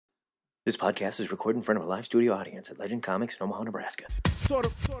This podcast is recorded in front of a live studio audience at Legend Comics in Omaha, Nebraska. Sort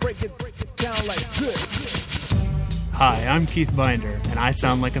of break it down like this. Hi, I'm Keith Binder, and I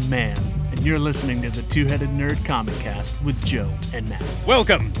sound like a man, and you're listening to the Two-Headed Nerd Comic Cast with Joe and Matt.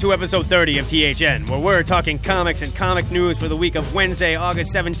 Welcome to episode 30 of THN, where we're talking comics and comic news for the week of Wednesday,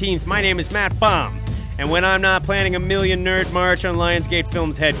 August 17th. My name is Matt Baum, and when I'm not planning a million nerd march on Lionsgate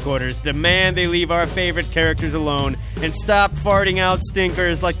Films headquarters to demand they leave our favorite characters alone and stop farting out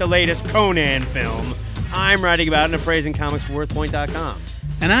stinkers like the latest Conan film, I'm writing about and appraising comics for WorthPoint.com.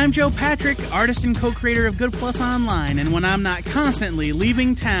 And I'm Joe Patrick, artist and co-creator of Good Plus Online, and when I'm not constantly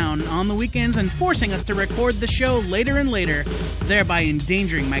leaving town on the weekends and forcing us to record the show later and later, thereby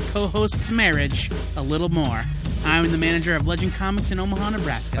endangering my co-host's marriage a little more, I'm the manager of Legend Comics in Omaha,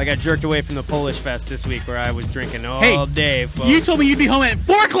 Nebraska. I got jerked away from the Polish Fest this week where I was drinking all day, folks. You told me you'd be home at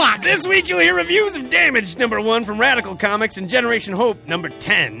 4 o'clock! This week you'll hear reviews of Damage, number 1 from Radical Comics, and Generation Hope, number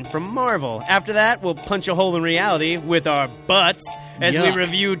 10 from Marvel. After that, we'll punch a hole in reality with our butts as we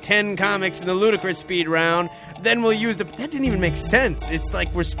review 10 comics in the Ludicrous Speed round. Then we'll use that didn't even make sense. It's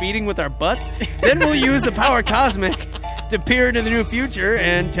like we're speeding with our butts. Then we'll use the Power Cosmic to peer into the new future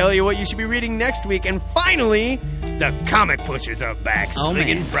and tell you what you should be reading next week. And finally, the comic pushers are back,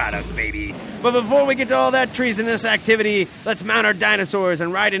 slinging product, baby. But before we get to all that treasonous activity, let's mount our dinosaurs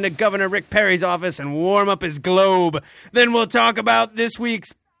and ride into Governor Rick Perry's office and warm up his globe. Then we'll talk about this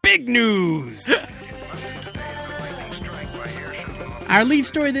week's big news. Our lead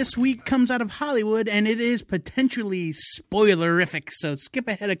story this week comes out of Hollywood, and it is potentially spoilerific, so skip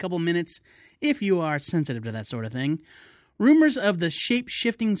ahead a couple minutes if you are sensitive to that sort of thing. Rumors of the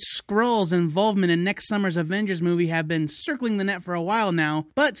shape-shifting Skrulls' involvement in next summer's Avengers movie have been circling the net for a while now,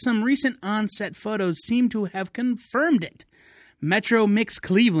 but some recent on-set photos seem to have confirmed it. Metro Mix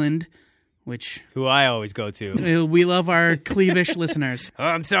Cleveland, who I always go to. We love our Cleavish listeners. Oh,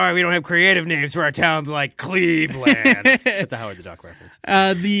 I'm sorry, we don't have creative names for our towns like Cleveland. That's a Howard the Duck reference.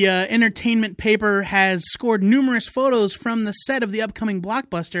 The entertainment paper has scored numerous photos from the set of the upcoming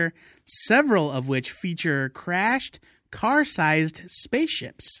blockbuster, several of which feature crashed, car-sized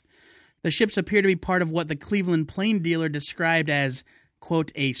spaceships. The ships appear to be part of what the Cleveland plane dealer described as,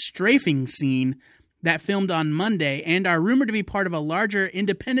 quote, a strafing scene that filmed on Monday, and are rumored to be part of a larger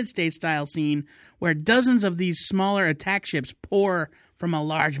Independence Day-style scene where dozens of these smaller attack ships pour from a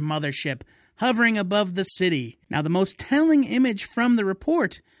large mothership hovering above the city. Now, the most telling image from the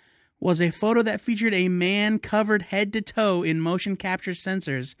report was a photo that featured a man covered head to toe in motion capture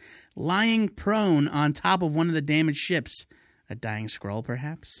sensors, lying prone on top of one of the damaged ships. A dying Skrull,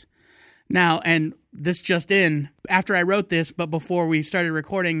 perhaps? Now, and this just in, after I wrote this, but before we started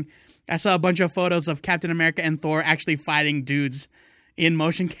recording, I saw a bunch of photos of Captain America and Thor actually fighting dudes in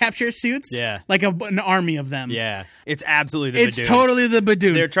motion capture suits. Yeah. Like an army of them. Yeah. It's absolutely the Badoon. It's totally the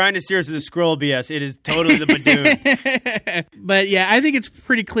Badoon. They're trying to steer us to the Skrull BS. It is totally the Badoon. But yeah, I think it's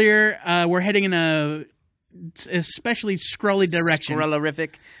pretty clear we're heading in a especially Skrully direction.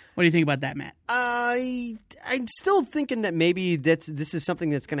 Skrullerific. What do you think about that, Matt? I'm still thinking that maybe this is something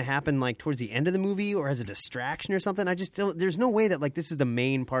that's going to happen like towards the end of the movie or as a distraction or something. I just don't. There's no way that like this is the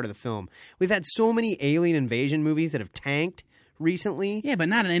main part of the film. We've had so many alien invasion movies that have tanked recently. Yeah, but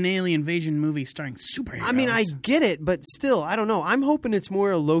not an alien invasion movie starring superheroes. I mean, I get it, but still, I don't know. I'm hoping it's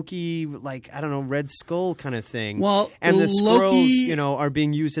more a Loki, like, I don't know, Red Skull kind of thing. Well, and the Loki, Skrulls, are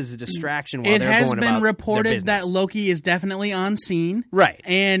being used as a distraction while they're going about their business. It has been reported that Loki is definitely on scene. Right.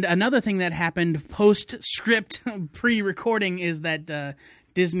 And another thing that happened post-script, pre-recording, is that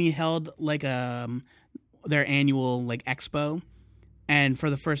Disney held like their annual like expo, and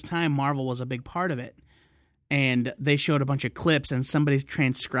for the first time, Marvel was a big part of it. And they showed a bunch of clips, and somebody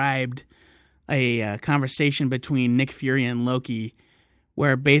transcribed a conversation between Nick Fury and Loki,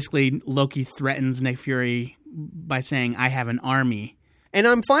 where basically Loki threatens Nick Fury by saying, I have an army. And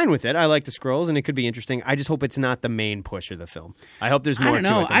I'm fine with it. I like the Skrulls, and it could be interesting. I just hope it's not the main push of the film. I hope there's more to it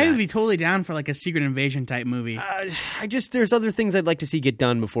than I would that. be totally down for like a Secret Invasion type movie. There's other things I'd like to see get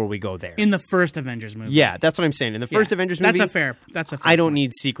done before we go there. In the first Avengers movie. Yeah, that's what I'm saying. In the first Avengers movie, that's a fair I don't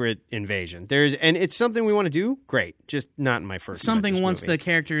need Secret Invasion. And it's something we want to do. Great, just not in my first. Something Avengers once movie. the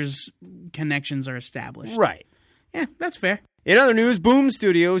characters' connections are established. Right. Yeah, that's fair. In other news, Boom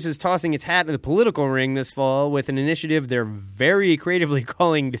Studios is tossing its hat in the political ring this fall with an initiative they're very creatively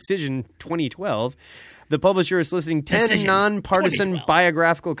calling Decision 2012. The publisher is listing 10 Decision nonpartisan 2012.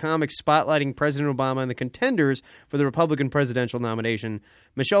 biographical comics spotlighting President Obama and the contenders for the Republican presidential nomination: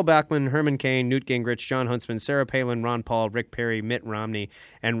 Michelle Bachmann, Herman Cain, Newt Gingrich, John Huntsman, Sarah Palin, Ron Paul, Rick Perry, Mitt Romney,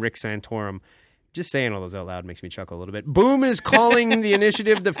 and Rick Santorum. Just saying all those out loud makes me chuckle a little bit. Boom is calling the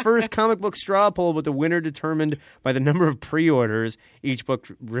initiative the first comic book straw poll, with the winner determined by the number of pre-orders each book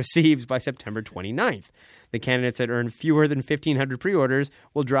receives by September 29th. The candidates that earn fewer than 1,500 pre-orders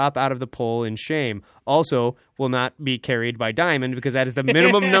will drop out of the poll in shame. Also, will not be carried by Diamond, because that is the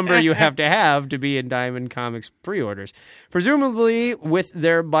minimum number you have to be in Diamond Comics pre-orders. Presumably with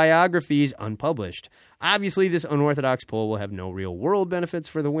their biographies unpublished. Obviously, this unorthodox poll will have no real-world benefits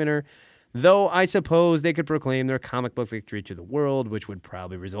for the winner, though I suppose they could proclaim their comic book victory to the world, which would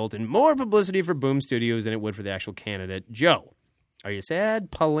probably result in more publicity for Boom Studios than it would for the actual candidate, Joe. Are you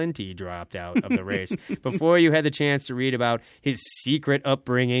sad? Palenti dropped out of the race before you had the chance to read about his secret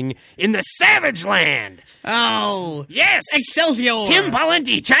upbringing in the Savage Land. Oh, Yes! Excelsior! Tim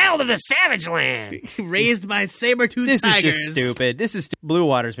Palenti, child of the Savage Land. Raised by saber-toothed This tigers. is just stupid. Blue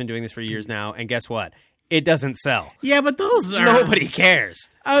Water's been doing this for years now, and guess what? It doesn't sell. Yeah, but those are... Nobody cares.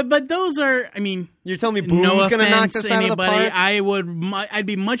 But those are, I mean... You're telling me Boom's no going to knock offense, this out of the anybody, park? I'd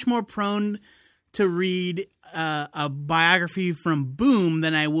be much more prone to read a biography from Boom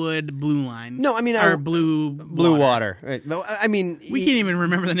than I would Blue Line. No, I mean... Or Blue Water. Right. I mean... We can't even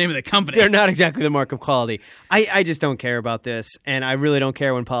remember the name of the company. They're not exactly the mark of quality. I just don't care about this, and I really don't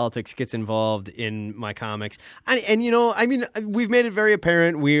care when politics gets involved in my comics. We've made it very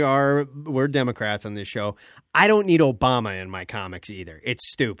apparent we're Democrats on this show. I don't need Obama in my comics either.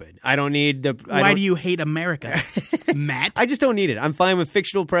 It's stupid. I don't need the... Why do you hate America, Matt? I just don't need it. I'm fine with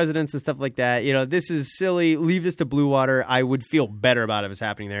fictional presidents and stuff like that. This is silly. Leave this to Blue Water. I would feel better about it if it's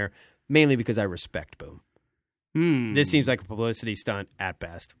happening there, mainly because I respect Boom. This seems like a publicity stunt at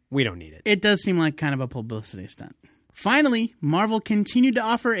best. We don't need it. It does seem like kind of a publicity stunt. Finally, Marvel continued to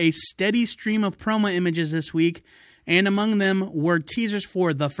offer a steady stream of promo images this week, and among them were teasers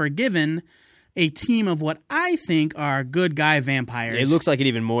for The Forgiven, a team of what I think are good guy vampires. It looks like it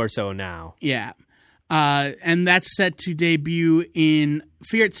even more so now. Yeah. And that's set to debut in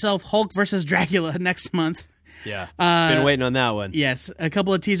Fear Itself, Hulk vs. Dracula next month. Yeah. Been waiting on that one. Yes. A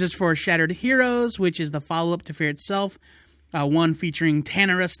couple of teasers for Shattered Heroes, which is the follow-up to Fear Itself. One featuring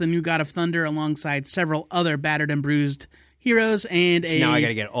Tanarus, the new god of thunder, alongside several other battered and bruised heroes, and now I got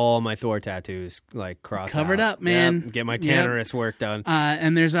to get all my Thor tattoos crossed covered out. up, man. Yep, get my Tanarus work done.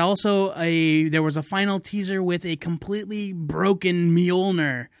 And there's also there was a final teaser with a completely broken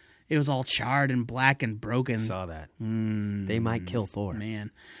Mjolnir. It was all charred and black and broken. Saw that. They might kill Thor,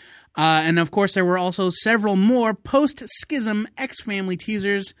 man. And of course, there were also several more post-Schism X-Family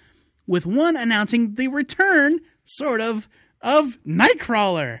teasers, with one announcing the return, sort of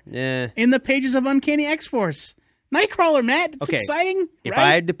Nightcrawler. Yeah. In the pages of Uncanny X-Force. Nightcrawler, Matt. It's exciting. If right?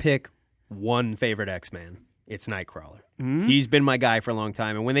 I had to pick one favorite X-Man, it's Nightcrawler. He's been my guy for a long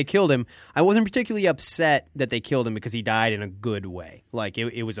time. And when they killed him, I wasn't particularly upset that they killed him because he died in a good way.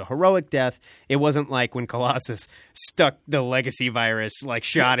 It was a heroic death. It wasn't like when Colossus stuck the legacy virus,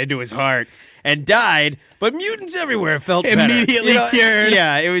 shot into his heart and died, but mutants everywhere felt better. Immediately cured.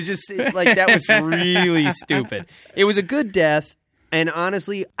 Yeah, it was just that was really stupid. It was a good death. And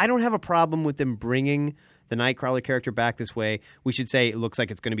honestly, I don't have a problem with them bringing the Nightcrawler character back this way. We should say it looks like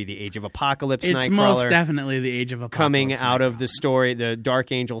it's going to be the Age of Apocalypse Nightcrawler. It's most definitely the Age of Apocalypse. Coming out of the story, the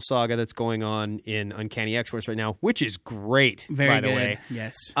Dark Angel saga that's going on in Uncanny X-Force right now, which is great, by the way.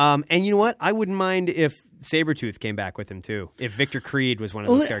 Yes. And you know what? I wouldn't mind if Sabretooth came back with him, too. If Victor Creed was one of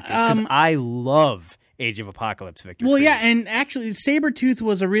those characters. Because I love Age of Apocalypse Victor Creed. Well, yeah, and actually, Sabretooth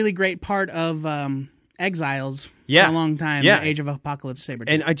was a really great part of Exiles for a long time. Yeah. The Age of Apocalypse Sabretooth.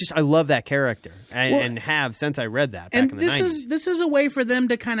 And I love that character, and have since I read that back in the 90s. This is a way for them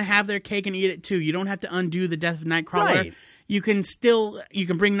to kind of have their cake and eat it too. You don't have to undo the death of Nightcrawler. Right. You can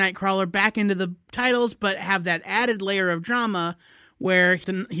bring Nightcrawler back into the titles, but have that added layer of drama where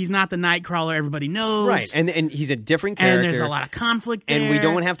he's not the Nightcrawler everybody knows. Right, and he's a different character. And there's a lot of conflict there. And we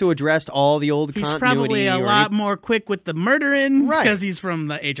don't have to address all the old continuity. He's probably a lot more quick with the murdering because he's from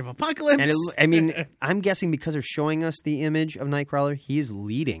the Age of Apocalypse. And I'm guessing because they're showing us the image of Nightcrawler, he is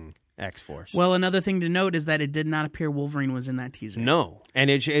leading X-Force. Well, another thing to note is that it did not appear Wolverine was in that teaser. No. And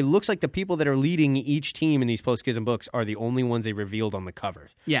it looks like the people that are leading each team in these post-Schism books are the only ones they revealed on the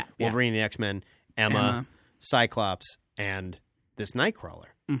cover. Yeah. Wolverine, the X-Men, Emma, Cyclops, and this Nightcrawler.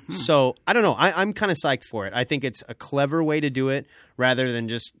 Mm-hmm. So, I don't know. I'm kind of psyched for it. I think it's a clever way to do it rather than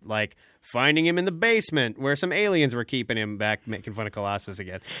just finding him in the basement where some aliens were keeping him back, making fun of Colossus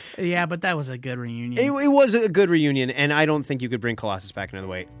again. Yeah, but that was a good reunion. It was a good reunion, and I don't think you could bring Colossus back another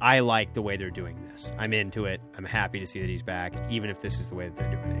way. I like the way they're doing this. I'm into it. I'm happy to see that he's back, even if this is the way that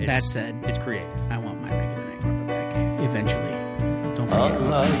they're doing it. That said, it's creative. I want my regular Nightcrawler back eventually. Don't forget. I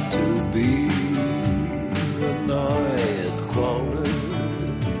like to be a Nightcrawler.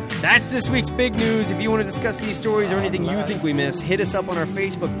 That's this week's big news. If you want to discuss these stories or anything you think we miss, hit us up on our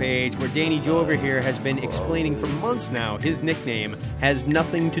Facebook page where Danny Joe over here has been explaining for months now his nickname has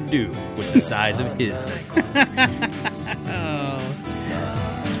nothing to do with the size of his thing.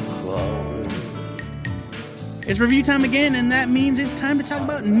 It's review time again, and that means it's time to talk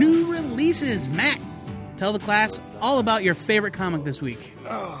about new releases. Matt, tell the class all about your favorite comic this week.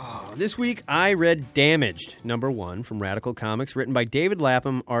 This week, I read Damaged, #1 from Radical Comics, written by David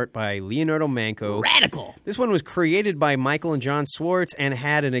Lapham, art by Leonardo Manco. Radical! This one was created by Michael and John Swartz and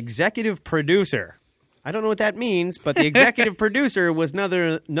had an executive producer. I don't know what that means, but the executive producer was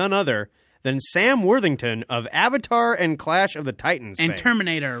none other than Sam Worthington of Avatar and Clash of the Titans And fame.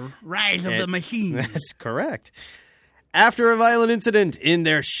 Terminator, Rise of the Machines. That's correct. After a violent incident in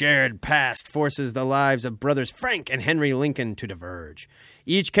their shared past forces the lives of brothers Frank and Henry Lincoln to diverge.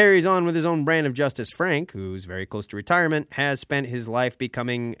 Each carries on with his own brand of justice. Frank, who's very close to retirement, has spent his life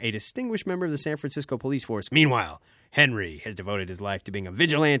becoming a distinguished member of the San Francisco police force. Meanwhile, Henry has devoted his life to being a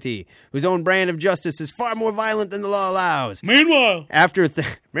vigilante whose own brand of justice is far more violent than the law allows. Meanwhile, After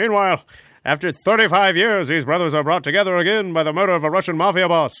 35 years, these brothers are brought together again by the murder of a Russian mafia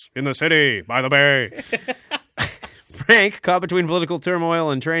boss in the city by the bay. Frank, caught between political turmoil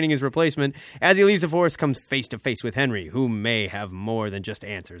and training his replacement, as he leaves the force, comes face to face with Henry, who may have more than just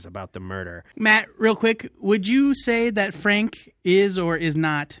answers about the murder. Matt, real quick, would you say that Frank is or is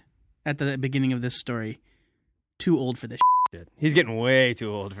not, at the beginning of this story, too old for this Shit. He's getting way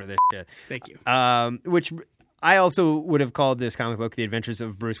too old for this shit. Thank you. Which I also would have called this comic book The Adventures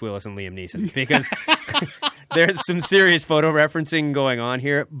of Bruce Willis and Liam Neeson, because there's some serious photo referencing going on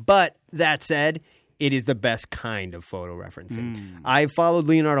here. But that said, it is the best kind of photo referencing. I followed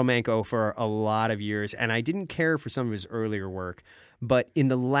Leonardo Manco for a lot of years, and I didn't care for some of his earlier work. But in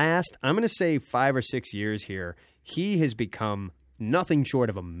the last, I'm going to say 5 or 6 years here, he has become nothing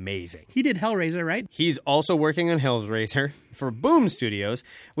short of amazing. He did Hellraiser, right? He's also working on Hellraiser for Boom Studios,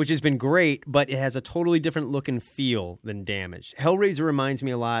 which has been great, but it has a totally different look and feel than Damaged. Hellraiser reminds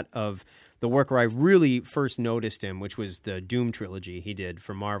me a lot of the work where I really first noticed him, which was the Doom trilogy he did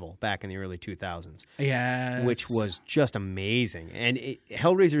for Marvel back in the early 2000s. Yes. Which was just amazing. And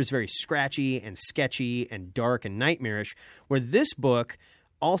Hellraiser is very scratchy and sketchy and dark and nightmarish, where this book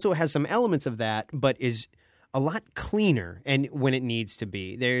also has some elements of that, but is a lot cleaner and when it needs to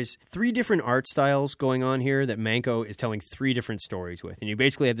be. There's 3 different art styles going on here that Manco is telling 3 different stories with. And you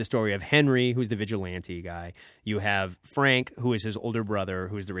basically have the story of Henry, who's the vigilante guy. You have Frank, who is his older brother,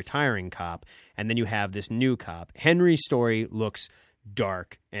 who's the retiring cop. And then you have this new cop. Henry's story looks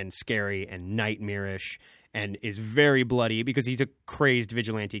dark and scary and nightmarish and is very bloody because he's a crazed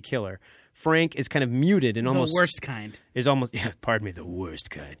vigilante killer. Frank is kind of muted and almost... The worst kind. Is almost... Yeah, pardon me, the worst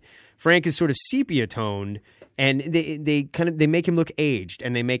kind. Frank is sort of sepia-toned, and they make him look aged,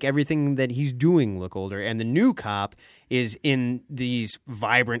 and they make everything that he's doing look older. And the new cop is in these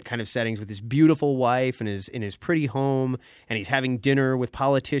vibrant kind of settings with his beautiful wife and in his pretty home, and he's having dinner with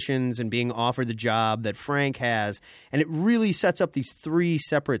politicians and being offered the job that Frank has. And it really sets up these 3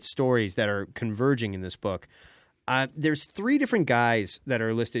 separate stories that are converging in this book. There's 3 different guys that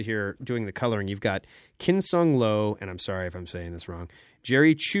are listed here doing the coloring. You've got Kin Sung Lo, and I'm sorry if I'm saying this wrong,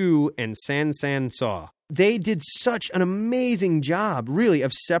 Jerry Chu, and San Saw. They did such an amazing job, really,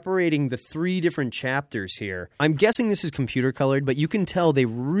 of separating the 3 different chapters here. I'm guessing this is computer colored, but you can tell they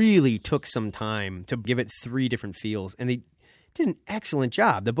really took some time to give it 3 different feels, and they did an excellent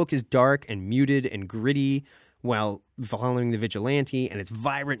job. The book is dark and muted and gritty while following the vigilante, and it's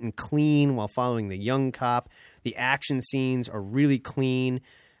vibrant and clean while following the young cop. The action scenes are really clean.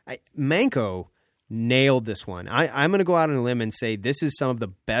 Manco nailed this one. I'm going to go out on a limb and say this is some of the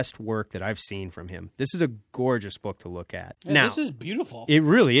best work that I've seen from him. This is a gorgeous book to look at. Yeah, now, this is beautiful. It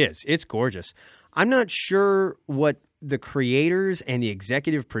really is. It's gorgeous. I'm not sure what the creators and the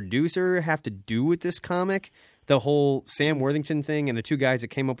executive producer have to do with this comic. The whole Sam Worthington thing and the 2 guys that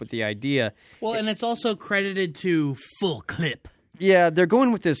came up with the idea. Well, and it's also credited to Full Clip. Yeah, they're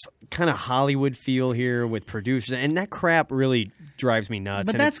going with this kind of Hollywood feel here with producers, and that crap really drives me nuts.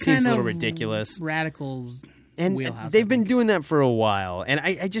 But and that's it seems kind a little of ridiculous. Radical's And wheelhouse. they've been doing that for a while, and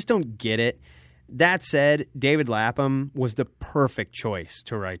I just don't get it. That said, David Lapham was the perfect choice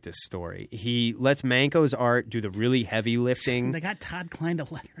to write this story. He lets Manco's art do the really heavy lifting. They got Todd Klein to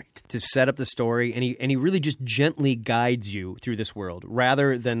letter it. To set up the story, and he really just gently guides you through this world,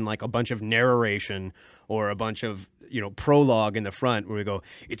 rather than like a bunch of narration or a bunch of prologue in the front where we go,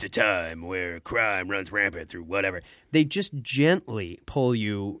 it's a time where crime runs rampant through whatever. They just gently pull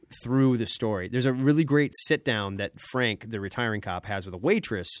you through the story. There's a really great sit down that Frank, the retiring cop, has with a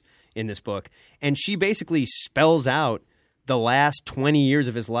waitress in this book, and she basically spells out the last 20 years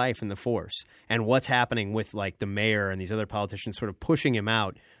of his life in the force and what's happening with like the mayor and these other politicians sort of pushing him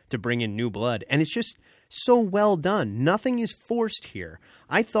out to bring in new blood. And it's just so well done. Nothing is forced here.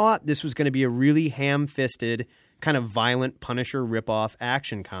 I thought this was going to be a really ham-fisted, kind of violent Punisher ripoff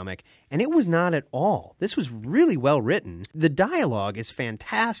action comic, and it was not at all. This was really well written. The dialogue is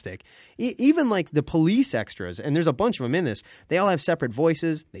fantastic. Even like the police extras, and there's a bunch of them in this, they all have separate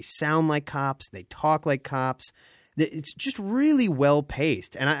voices. They sound like cops. They talk like cops. It's just really well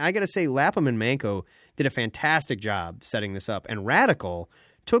paced. And I got to say, Lapham and Manco did a fantastic job setting this up. And Radical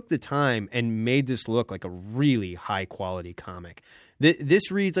took the time and made this look like a really high-quality comic.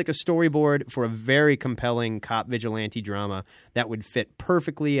 This reads like a storyboard for a very compelling cop vigilante drama that would fit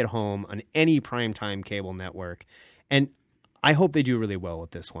perfectly at home on any primetime cable network. And I hope they do really well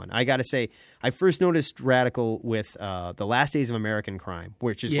with this one. I got to say, I first noticed Radical with The Last Days of American Crime,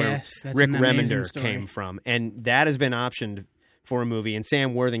 which is where Rick Remender came from. And that has been optioned for a movie, and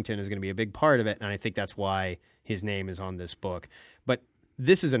Sam Worthington is going to be a big part of it, and I think that's why his name is on this book. But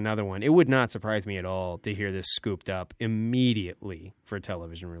this is another one. It would not surprise me at all to hear this scooped up immediately for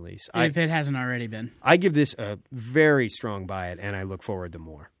television release. If it hasn't already been. I give this a very strong buy it, and I look forward to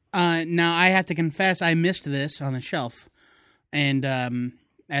more. Now, I have to confess, I missed this on the shelf. And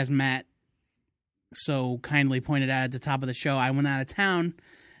as Matt so kindly pointed out at the top of the show, I went out of town.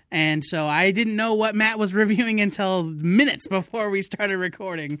 And so I didn't know what Matt was reviewing until minutes before we started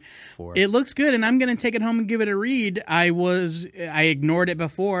recording. It looks good, and I'm going to take it home and give it a read. I ignored it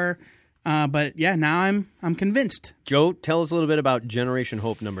before, but yeah, now I'm convinced. Joe, tell us a little bit about Generation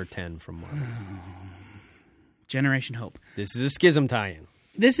Hope number 10 from Marvel. Generation Hope. This is a Schism tie-in.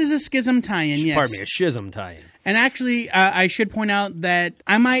 This is a Schism tie-in, yes. Pardon me, a Schism tie-in. And actually, I should point out that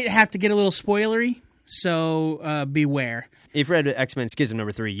I might have to get a little spoilery, so beware. If you read X-Men Schism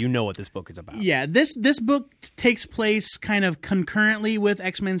number 3, you know what this book is about. Yeah, this book takes place kind of concurrently with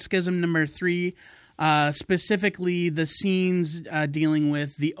X-Men Schism number 3, specifically the scenes dealing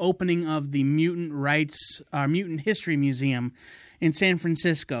with the opening of the Mutant History Museum in San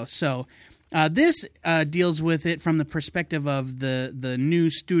Francisco. So this deals with it from the perspective of the new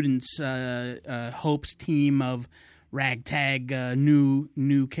students, Hope's team of ragtag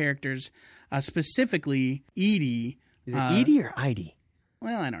new characters, specifically Edie. Is it Edie or Idie?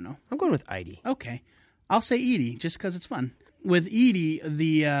 Well, I don't know. I'm going with Idie. Okay. I'll say Edie just because it's fun. With Edie,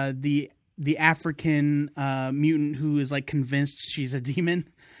 the African mutant who is like convinced she's a demon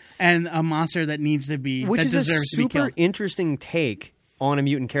and a monster that needs to be Which that is deserves a to be killed. super interesting take on a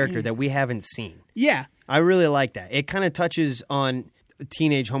mutant character that we haven't seen. Yeah. I really like that. It kind of touches on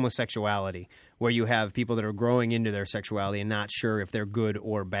teenage homosexuality, where you have people that are growing into their sexuality and not sure if they're good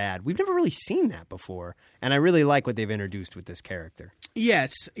or bad. We've never really seen that before, and I really like what they've introduced with this character.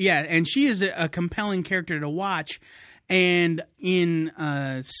 Yes, yeah, and she is a compelling character to watch. And in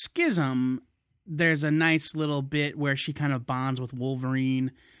Schism, there's a nice little bit where she kind of bonds with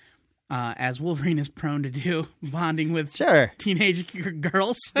Wolverine, as Wolverine is prone to do, bonding with teenage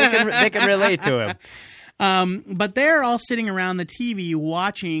girls. They can relate to him. But they're all sitting around the TV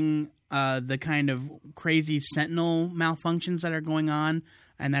watching the kind of crazy Sentinel malfunctions that are going on,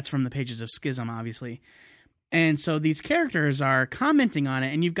 and that's from the pages of Schism, obviously. And so these characters are commenting on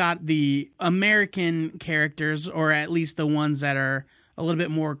it, and you've got the American characters, or at least the ones that are a little bit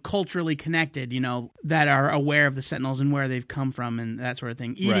more culturally connected, that are aware of the Sentinels and where they've come from and that sort of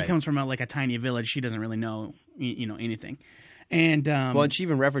thing. Edie comes from a tiny village. She doesn't really know, anything. And and she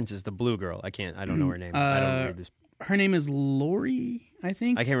even references the blue girl. I don't know her name. I don't read this. Her name is Lori, I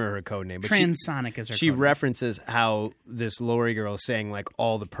think. I can't remember her code name. But Transonic is her She code references how this Lori girl is saying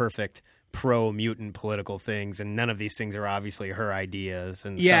all the perfect pro-mutant political things, and none of these things are obviously her ideas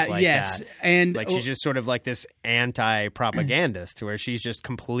and stuff like that. And she's just sort of like this anti-propagandist where she's just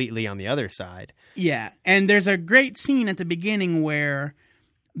completely on the other side. Yeah, and there's a great scene at the beginning where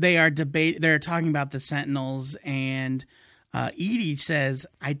they're talking about the Sentinels, and Edie says,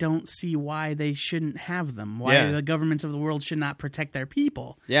 I don't see why they shouldn't have them. Why the governments of the world should not protect their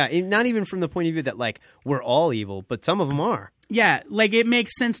people. Yeah, not even from the point of view that we're all evil, but some of them are. Yeah, it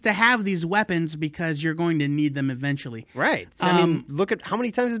makes sense to have these weapons because you're going to need them eventually. Right. Look at how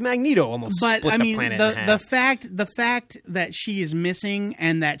many times has Magneto almost split the planet in half. The fact that she is missing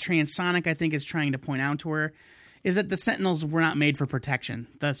and that Transonic, I think, is trying to point out to her is that the Sentinels were not made for protection.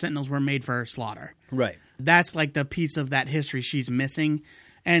 The Sentinels were made for slaughter. Right. That's the piece of that history she's missing.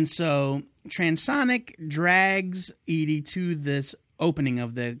 And so Transonic drags Edie to this opening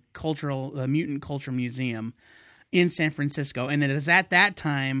of the Mutant Culture Museum in San Francisco. And it is at that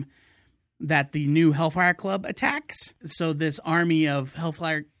time that the new Hellfire Club attacks. So this army of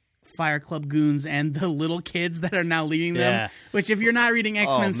Hellfire Fire Club goons and the little kids that are now leading them. Yeah. Which, if you're not reading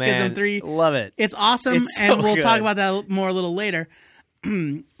X-Men Schism 3, love it. it's awesome, It's so and we'll good. talk about that more a little later.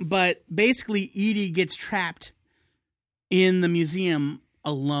 But basically, Edie gets trapped in the museum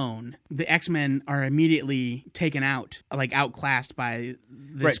alone. The X-Men are immediately taken out, like outclassed by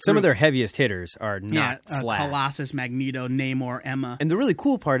this Right, some of group. their heaviest hitters are not flat. Colossus, Magneto, Namor, Emma. And the really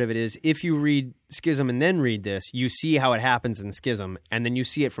cool part of it is if you read Schism and then read this, you see how it happens in Schism, and then you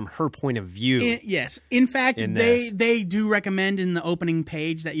see it from her point of view. Yes. In fact, In they this. they do recommend in the opening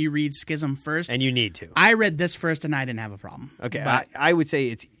page that you read Schism first. And you need to. I read this first, and I didn't have a problem. Okay, But, I would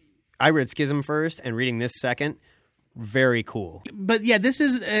say I read Schism first, and reading this second, very cool. but yeah, this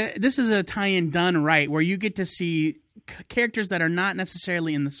is a tie-in done right, where you get to see characters that are not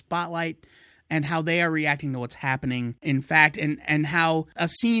necessarily in the spotlight and how they are reacting to what's happening. In fact, and how a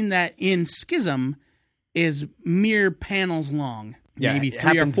scene that in Schism is mere panels long, maybe it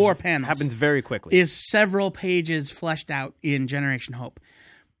 3 or happens- 4 panels, Happens very quickly. is several pages fleshed out in Generation Hope.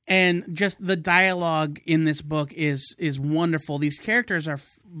 And just the dialogue in this book is wonderful. These characters are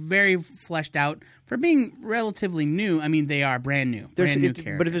very fleshed out for being relatively new. I mean, they are brand new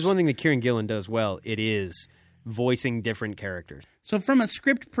characters. But if there's one thing that Kieran Gillen does well, it is voicing different characters. So from a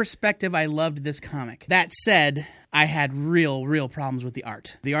script perspective, I loved this comic. That said, I had real problems with the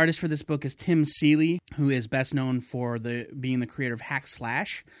art. The artist for this book is Tim Seeley, who is best known for being the creator of Hack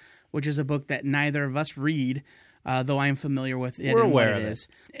Slash, which is a book that neither of us read, though I am familiar with it We're and what aware it of is.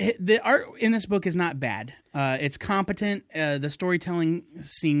 The art in this book is not bad. It's competent. The storytelling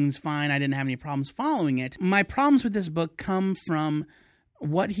seems fine. I didn't have any problems following it. My problems with this book come from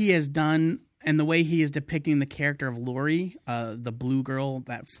what he has done and the way he is depicting the character of Lori, the blue girl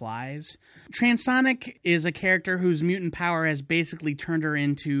that flies. Transonic is a character whose mutant power has basically turned her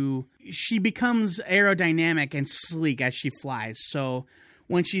into... She becomes aerodynamic and sleek as she flies. So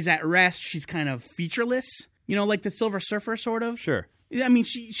when she's at rest, she's kind of featureless. You know, like the Silver Surfer, sort of? Sure. I mean,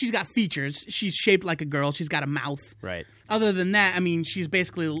 she's got features. She's shaped like a girl. She's got a mouth. Right. Other than that, I mean, she's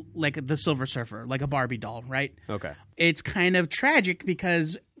basically like the Silver Surfer, like a Barbie doll, right? Okay. It's kind of tragic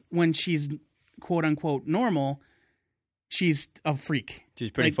because when she's quote-unquote normal, she's a freak.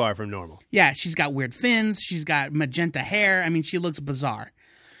 She's pretty Like, far from normal. Yeah, she's got weird fins. She's got magenta hair. I mean, she looks bizarre.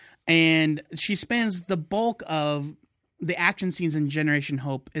 And she spends the bulk of the action scenes in Generation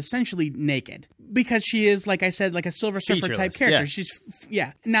Hope essentially naked because she is, like I said, like a Silver Surfer type Featureless, character.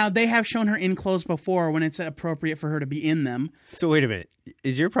 yeah. Now, they have shown her in clothes before when it's appropriate for her to be in them. So wait a minute.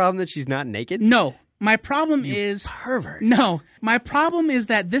 Is your problem that she's not naked? No. My problem is... Pervert. No. My problem is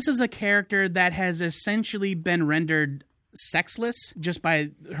that this is a character that has essentially been rendered sexless just by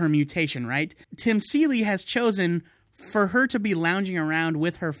her mutation, right? Tim Seeley has chosen for her to be lounging around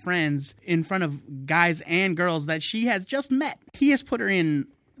with her friends in front of guys and girls that she has just met. He has put her in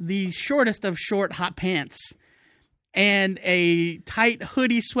the shortest of short hot pants and a tight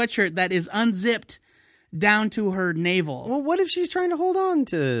hoodie sweatshirt that is unzipped down to her navel. Well, what if she's trying to hold on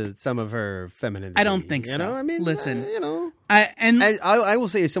to some of her femininity? I don't think you so. Know? I mean, Listen. you know. I I will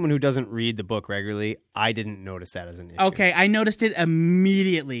say, as someone who doesn't read the book regularly, I didn't notice that as an issue. Okay, I noticed it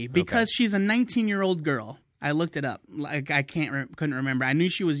immediately because she's a 19-year-old girl. I looked it up. Like I couldn't remember. I knew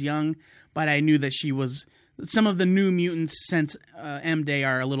she was young, but I knew that she was. Some of the New Mutants since M-Day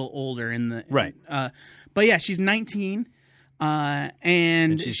are a little older in the Right. But yeah, she's 19,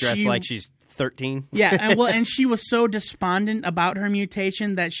 and She's dressed like she's 13. Yeah, and she was so despondent about her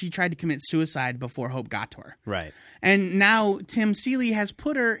mutation that she tried to commit suicide before Hope got to her. Right. And now Tim Seeley has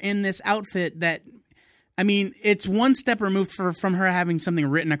put her in this outfit that, I mean, it's one step removed from her having something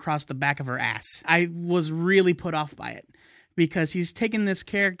written across the back of her ass. I was really put off by it because he's taken this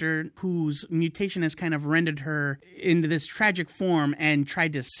character whose mutation has kind of rendered her into this tragic form and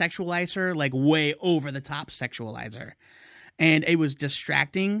tried to sexualize her, like way over the top sexualize her. And it was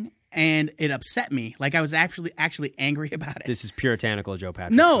distracting. And it upset me. Like, I was actually angry about it. This is puritanical Joe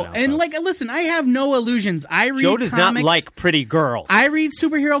Patrick. No, now, and folks. like, listen, I have no illusions. I read Joe does comics, not like pretty girls. I read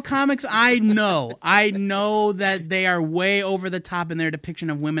superhero comics. I know that they are way over the top in their depiction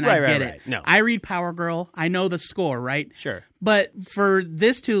of women. I get it. No. I read Power Girl. I know the score, right? Sure. But for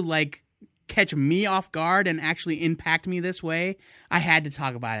this to like catch me off guard and actually impact me this way, I had to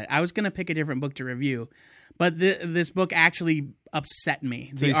talk about it. I was going to pick a different book to review, but this book actually upset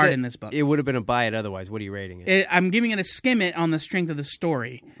me. So The you art said in this book. It would have been a buy it otherwise. What are you rating it? I'm giving it a skim it on the strength of the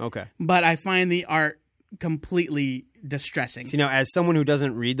story, Okay. but I find the art completely distressing. So, as someone who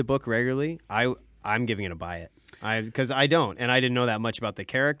doesn't read the book regularly, I'm giving it a buy it. Because I don't, and I didn't know that much about the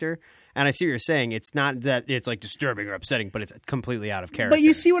character. And I see what you're saying. It's not that it's like disturbing or upsetting, but it's completely out of character. But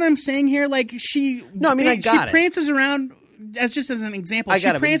you see what I'm saying here? Like she I got she it. prances around as just as an example, I she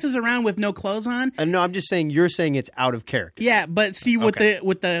got it, but- prances around with no clothes on. No, I'm just saying you're saying it's out of character. Yeah, but see, with Okay.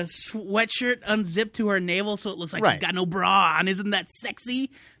 the sweatshirt unzipped to her navel, so it looks like Right. she's got no bra on. Isn't that sexy?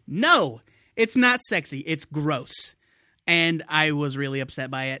 No, it's not sexy. It's gross, and I was really upset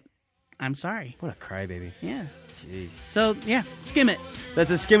by it. I'm sorry. What a crybaby. Yeah. Jeez. So yeah, skim it. That's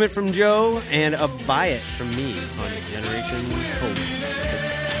a skim it from Joe and a buy it from me on Generation Hope.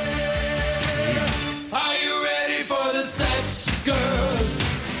 Are you ready for the sex, girls?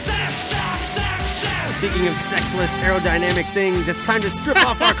 Sex, sex, sex, sex. Speaking of sexless aerodynamic things, it's time to strip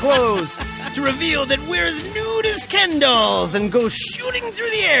off our clothes to reveal that we're as nude as Ken dolls and go shooting through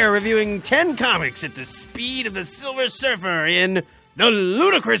the air reviewing 10 comics at the speed of the Silver Surfer in the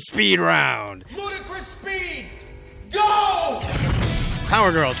Ludicrous Speed Round. Ludicrous speed. Go!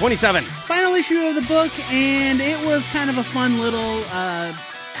 Power Girl 27. Final issue of the book, and it was kind of a fun little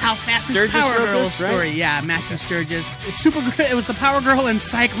how fast is Sturgis Power wrote Girl this, right? story. Yeah, Matthew Sturgis. It's super good. It was the Power Girl and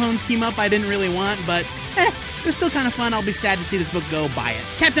Cyclone team up I didn't really want, but it was still kind of fun. I'll be sad to see this book go. Buy it.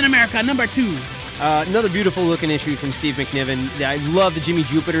 Captain America number 2. Another beautiful looking issue from Steve McNiven. I love the Jimmy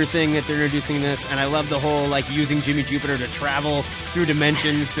Jupiter thing that they're introducing in this, and I love the whole using Jimmy Jupiter to travel through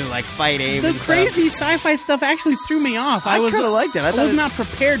dimensions to fight Abe. The and stuff. crazy sci-fi stuff actually threw me off. I kinda liked it. I I thought was it- not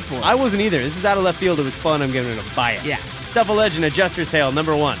prepared for it. I wasn't either. This is out of left field. It was fun. I'm giving it a buy it. Yeah. Stuff a Legend, A Jester's Tale,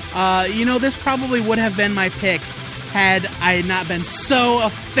 number 1. This probably would have been my pick had I not been so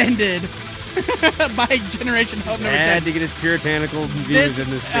offended by Generation Hope number 10. Had to get his puritanical views in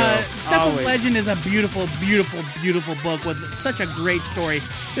this show. Stuff of Always. Legend is a beautiful, beautiful, beautiful book with such a great story.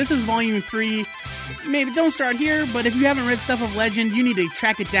 This is volume 3. Maybe don't start here, but if you haven't read Stuff of Legend, you need to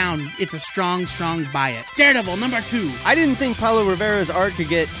track it down. It's a strong, strong buy it. Daredevil number 2. I didn't think Paulo Rivera's art could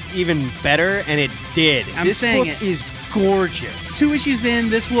get even better, and it did. I'm this saying book it. is gorgeous. 2 issues in,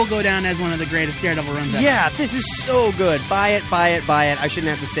 this will go down as one of the greatest Daredevil runs ever. Yeah, this is so good. Buy it, buy it, buy it. I shouldn't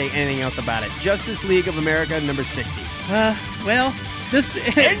have to say anything else about it. Justice League of America, number 60. Well, this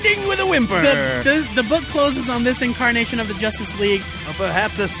Ending with a whimper. the book closes on this incarnation of the Justice League. Or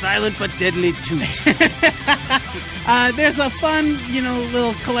perhaps a silent but deadly toot. There's a fun,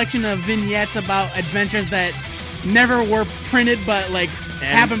 little collection of vignettes about adventures that never were printed, but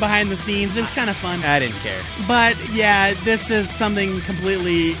happened behind the scenes. It was kind of fun. I didn't care. But yeah, this is something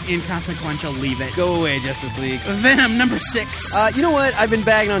completely inconsequential. Leave it. Go away, Justice League. Venom number 6. You know what? I've been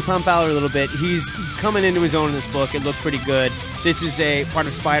bagging on Tom Fowler a little bit. He's coming into his own in this book. It looked pretty good. This is a part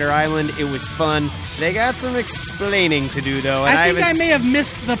of Spider Island. It was fun. They got some explaining to do, though. And I think I may have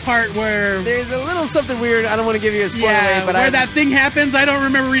missed the part where There's a little something weird. I don't want to give you a spoiler, but where that thing happens. I don't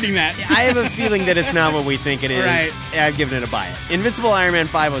remember reading that. I have a feeling that it's not what we think it is. Right. I've given it a buy it. Invincible Iron Man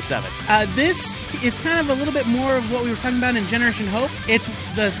 507. This is kind of a little bit more of what we were talking about in Generation Hope. It's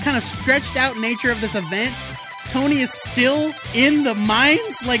the kind of stretched out nature of this event. Tony is still in the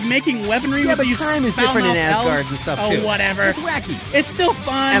mines, making weaponry with but these time is different in foul-mouthed Asgard elves. and stuff, Oh, too. whatever. It's wacky. It's still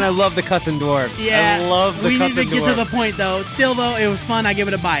fun. And I love the cussing dwarves. Yeah, I love the we need cussing to get to the dwarves. point, though. Still, though, it was fun. I give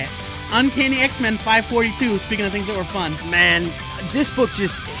it a buy it. Uncanny X-Men 542, speaking of things that were fun. Man, this book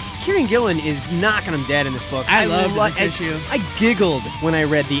just... Kieran Gillen is knocking him dead in this book. I loved this issue. I giggled when I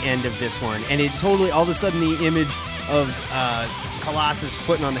read the end of this one, and it totally, all of a sudden, the image of Colossus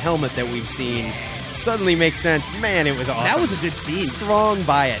putting on the helmet that we've seen suddenly makes sense. Man, it was awesome. That was a good scene. Strong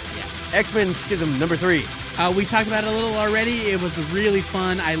buy it. X-Men Schism number 3. We talked about it a little already. It was really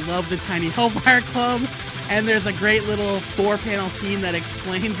fun. I love the Tiny Hellfire Club. And there's a great little 4-panel scene that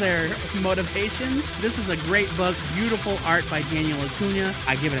explains their motivations. This is a great book. Beautiful art by Daniel Acuna.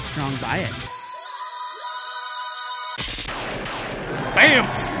 I give it a strong buy it.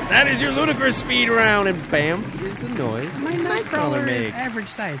 Bamf! That is your ludicrous speed round, and bamf is the noise My Nightcrawler is average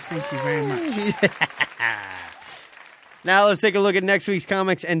size. Thank you very much. Now let's take a look at next week's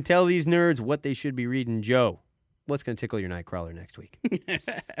comics and tell these nerds what they should be reading. Joe, what's going to tickle your Nightcrawler next week?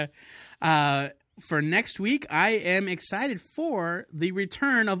 For next week, I am excited for the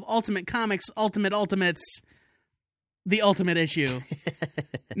return of Ultimate Comics Ultimate Ultimates, the Ultimate Issue.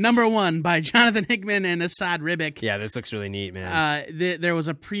 Number 1 by Jonathan Hickman and Asad Ribic. Yeah, this looks really neat, man. There was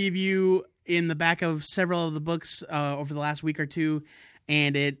a preview in the back of several of the books over the last week or two,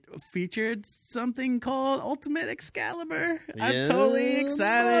 and it featured something called Ultimate Excalibur. I'm totally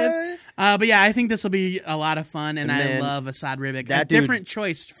excited. But yeah, I think this will be a lot of fun, and I love Asad Ribic. That a different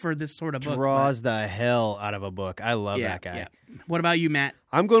choice for this sort of book. Draws the hell out of a book. I love that guy. Yeah. What about you, Matt?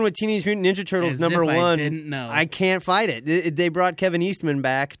 I'm going with Teenage Mutant Ninja Turtles As number if I 1. didn't know. I can't fight it. They brought Kevin Eastman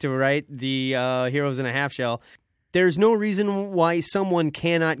back to write the Heroes in a Half Shell. There's no reason why someone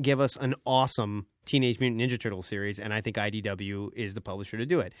cannot give us an awesome Teenage Mutant Ninja Turtle series, and I think IDW is the publisher to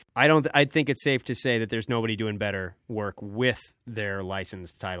do it. I think it's safe to say that there's nobody doing better work with their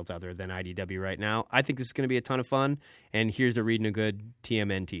licensed titles other than IDW right now. I think this is going to be a ton of fun, and here's to reading a good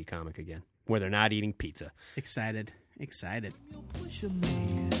TMNT comic again, where they're not eating pizza. Excited. You're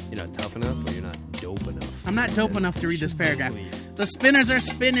not tough enough, or you're not dope enough? I'm not dope enough to read this paragraph. The spinners are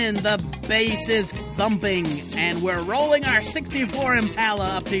spinning, the bass is thumping, and we're rolling our 64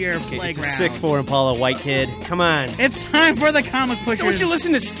 Impala up to your playground. It's a 6'4" Impala white kid. Come on. It's time for the comic pushers. Don't you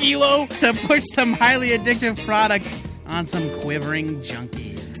listen to Skilo? To push some highly addictive product on some quivering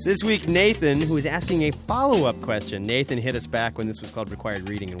junkies. This week, Nathan, who is asking a follow-up question. Nathan hit us back when this was called Required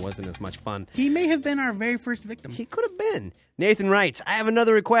Reading and wasn't as much fun. He may have been our very first victim. He could have been. Nathan writes, I have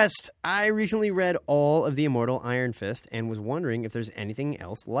another request. I recently read all of the Immortal Iron Fist and was wondering if there's anything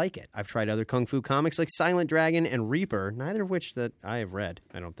else like it. I've tried other Kung Fu comics like Silent Dragon and Reaper, neither of which that I have read,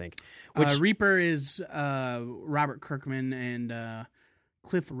 I don't think. Reaper is Robert Kirkman and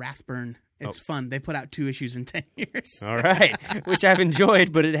Cliff Rathburn. It's fun. They put out 2 issues in 10 years. All right, which I've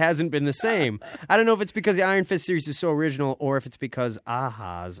enjoyed, but it hasn't been the same. I don't know if it's because the Iron Fist series is so original or if it's because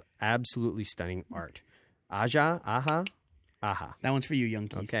Aha's absolutely stunning art. Aha. That one's for you, young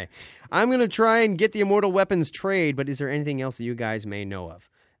Keith. Okay. I'm going to try and get the Immortal Weapons trade, but is there anything else that you guys may know of?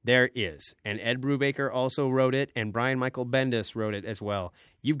 There is. And Ed Brubaker also wrote it, and Brian Michael Bendis wrote it as well.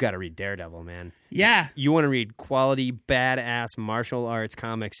 You've got to read Daredevil, man. Yeah. You want to read quality, badass martial arts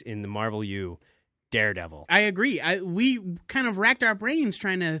comics in the Marvel U. Daredevil. I agree. We kind of racked our brains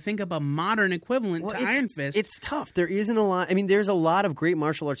trying to think up a modern equivalent to Iron Fist. It's tough. There isn't a lot. I mean, there's a lot of great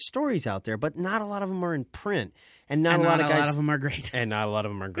martial arts stories out there, but not a lot of them are in print. And not a lot of them are great. And not a lot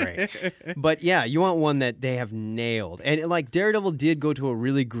of them are great. But yeah, you want one that they have nailed. And like Daredevil did go to a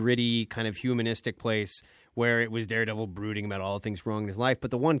really gritty, kind of humanistic place where it was Daredevil brooding about all the things wrong in his life.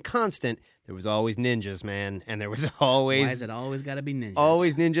 But the one constant, there was always ninjas, man. And there was always... Why is it always got to be ninjas?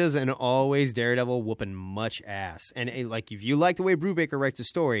 Always ninjas and always Daredevil whooping much ass. And like if you like the way Brubaker writes a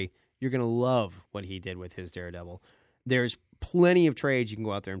story, you're going to love what he did with his Daredevil. There's plenty of trades you can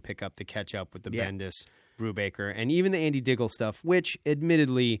go out there and pick up to catch up with the Bendis, Brubaker, and even the Andy Diggle stuff, which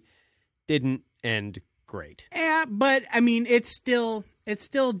admittedly didn't end great. Yeah, but I mean, it's still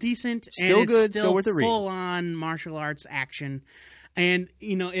decent. Still and good, it's still worth a read. Full on martial arts action, and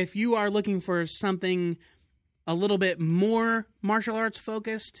you know, if you are looking for something a little bit more martial arts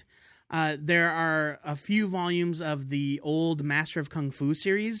focused, there are a few volumes of the old Master of Kung Fu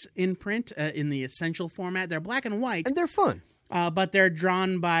series in print in the essential format. They're black and white, and they're fun. But they're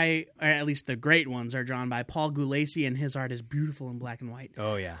drawn by, or at least the great ones are drawn by Paul Gulacy, and his art is beautiful in black and white.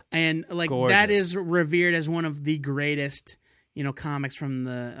 Oh, yeah. And like Gorgeous. That is revered as one of the greatest, comics from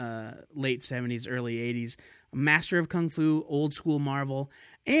the late 70s, early 80s. Master of Kung Fu, old school Marvel.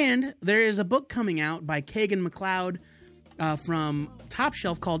 And there is a book coming out by Kagan McLeod from Top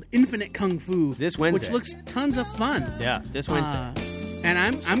Shelf called Infinite Kung Fu. This Wednesday. Which looks tons of fun. Yeah, this Wednesday. And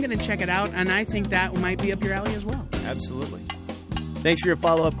I'm going to check it out, and I think that might be up your alley as well. Absolutely. Thanks for your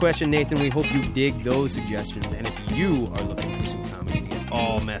follow-up question, Nathan. We hope you dig those suggestions. And if you are looking for some comics to get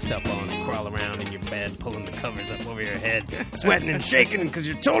all messed up on and crawl around in your bed, pulling the covers up over your head, sweating and shaking because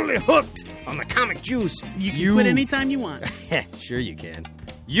you're totally hooked on the comic juice, you can quit anytime you want. Sure you can.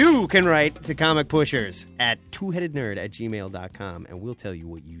 You can write to Comic Pushers at twoheadednerd@gmail.com, and we'll tell you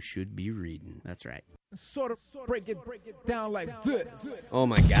what you should be reading. That's right. Sort of break it down like this. Oh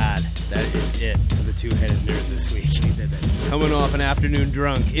my God, that is it for the Two-Headed Nerd this week. Coming off an afternoon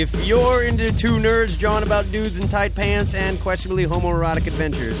drunk. If you're into two nerds jawing about dudes in tight pants and questionably homoerotic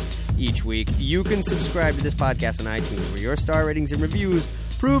adventures each week, you can subscribe to this podcast on iTunes, where your star ratings and reviews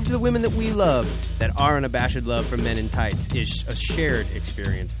prove to the women that we love that our unabashed love for men in tights is a shared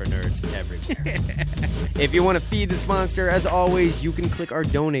experience for nerds everywhere. If you want to feed this monster, as always, you can click our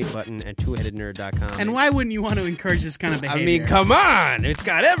donate button at twoheadednerd.com. And why wouldn't you want to encourage this kind of behavior? I mean, come on! It's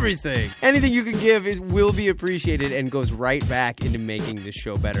got everything. Anything you can give will be appreciated and goes right back into making this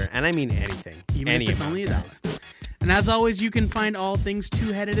show better. And I mean anything. Even if it's only $1. And as always, you can find all things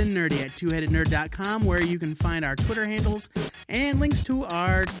Two-Headed and Nerdy at twoheadednerd.com, where you can find our Twitter handles and links to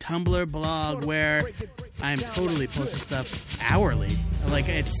our Tumblr blog, where I'm totally posting stuff hourly. Like,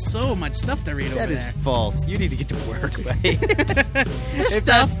 it's so much stuff to read over there. That is false. You need to get to work, buddy. There's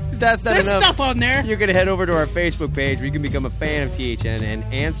stuff. That's not There's enough. stuff on there. You're going to head over to our Facebook page where you can become a fan of THN and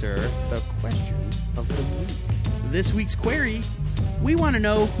answer the question of the week. This week's query: we want to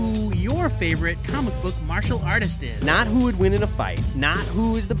know who your favorite comic book martial artist is. Not who would win in a fight. Not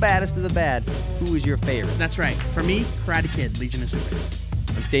who is the baddest of the bad. Who is your favorite? That's right. For me, Karate Kid, Legion of Super.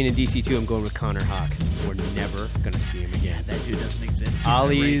 I'm staying in DC too. I'm going with Connor Hawk. We're never gonna see him again. Yeah, that dude doesn't exist. He's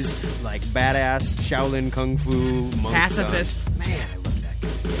Ali's erased. like badass Shaolin Kung Fu monk Pacifist. son. Man, I love that guy.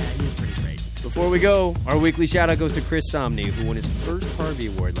 Yeah, he's pretty great. Before we go, our weekly shout-out goes to Chris Somney, who won his first Harvey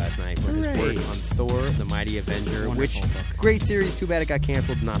Award last night for his Hooray. work on Thor, the Mighty Avenger, Wonderful which, book. great series, too bad it got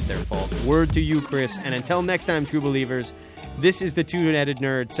canceled, not their fault. Word to you, Chris, and until next time, true believers, this is the Two-Headed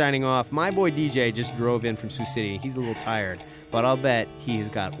Nerd signing off. My boy DJ just drove in from Sioux City. He's a little tired, but I'll bet he's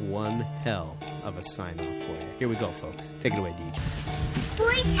got one hell of a sign-off for you. Here we go, folks. Take it away, DJ.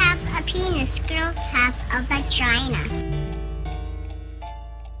 Boys have a penis, girls have a vagina.